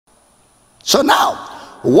So now,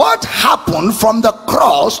 what happened from the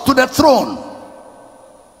cross to the throne?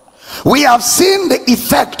 We have seen the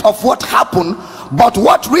effect of what happened, but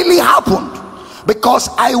what really happened? Because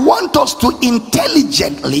I want us to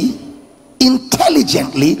intelligently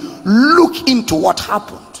look into what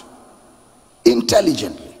happened.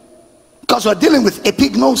 Intelligently. Because we're dealing with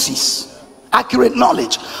epignosis, accurate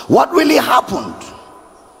knowledge. What really happened?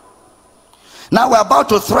 Now we're about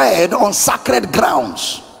to tread on sacred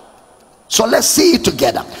grounds. So let's see it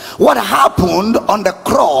together. What happened on the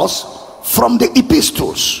cross from the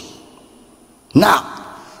epistles? Now,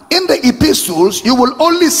 in the epistles, you will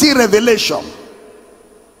only see revelation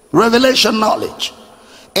knowledge.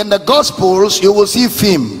 In the gospels, you will see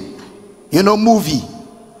film, movie.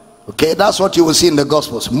 Okay, that's what you will see in the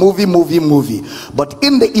gospels. Movie. But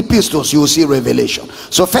in the epistles, you will see revelation.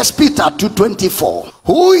 So 1 Peter 2:24,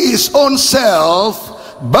 who his own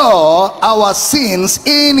self bore our sins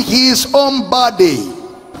in his own body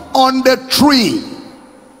on the tree,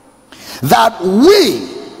 that we,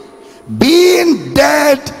 being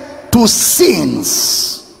dead to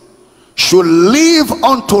sins, should live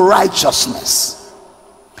unto righteousness,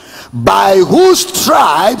 by whose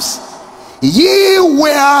stripes ye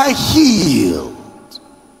were healed.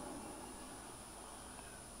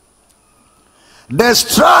 The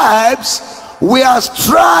stripes were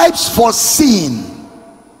stripes for sin.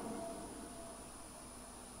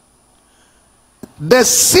 The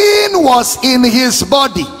sin was in his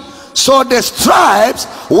body, so the stripes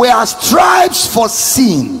were stripes for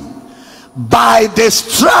sin. By the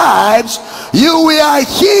stripes you were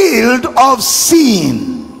healed of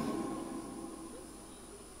sin.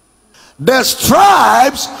 The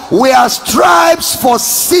stripes were stripes for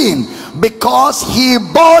sin, because he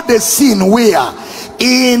bore the sin where?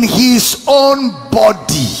 In his own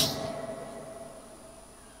body.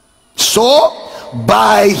 So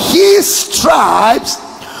by his stripes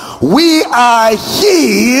we are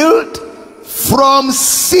healed from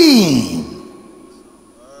sin.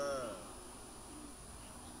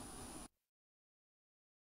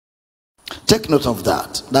 Take note of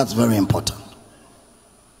that. That's very important.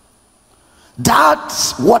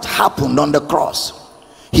 That's what happened on the cross.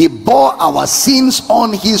 He bore our sins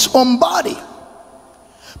on his own body.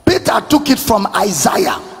 Peter took it from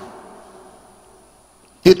Isaiah.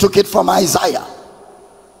 He took it from Isaiah.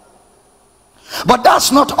 But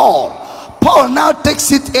that's not all. Paul now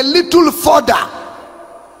takes it a little further.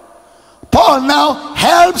 Paul now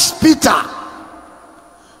helps Peter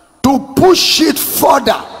to push it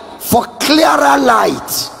further for clearer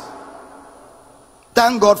light.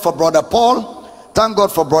 Thank God for brother Paul, thank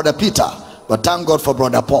God for brother Peter, but thank God for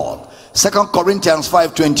brother Paul. 2 Corinthians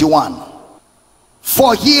 5:21,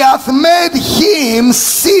 for he hath made him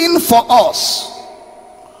sin for us,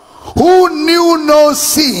 who knew no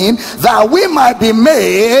sin, that we might be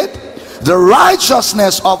made the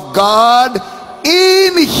righteousness of God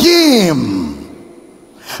in him.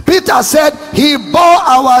 Peter said he bore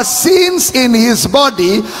our sins in his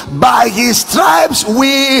body, by his stripes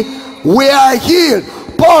we are healed.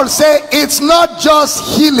 Paul said it's not just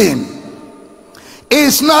healing.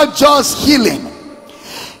 It's not just healing.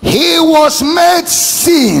 He was made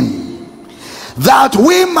sin that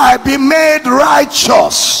we might be made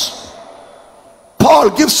righteous. Paul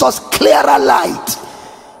gives us clearer light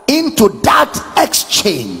into that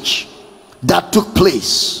exchange that took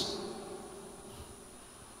place.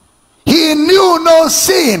 He knew no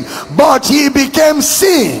sin, but he became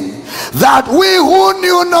sin, that we who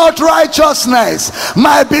knew not righteousness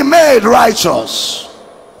might be made righteous.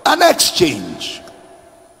 An exchange.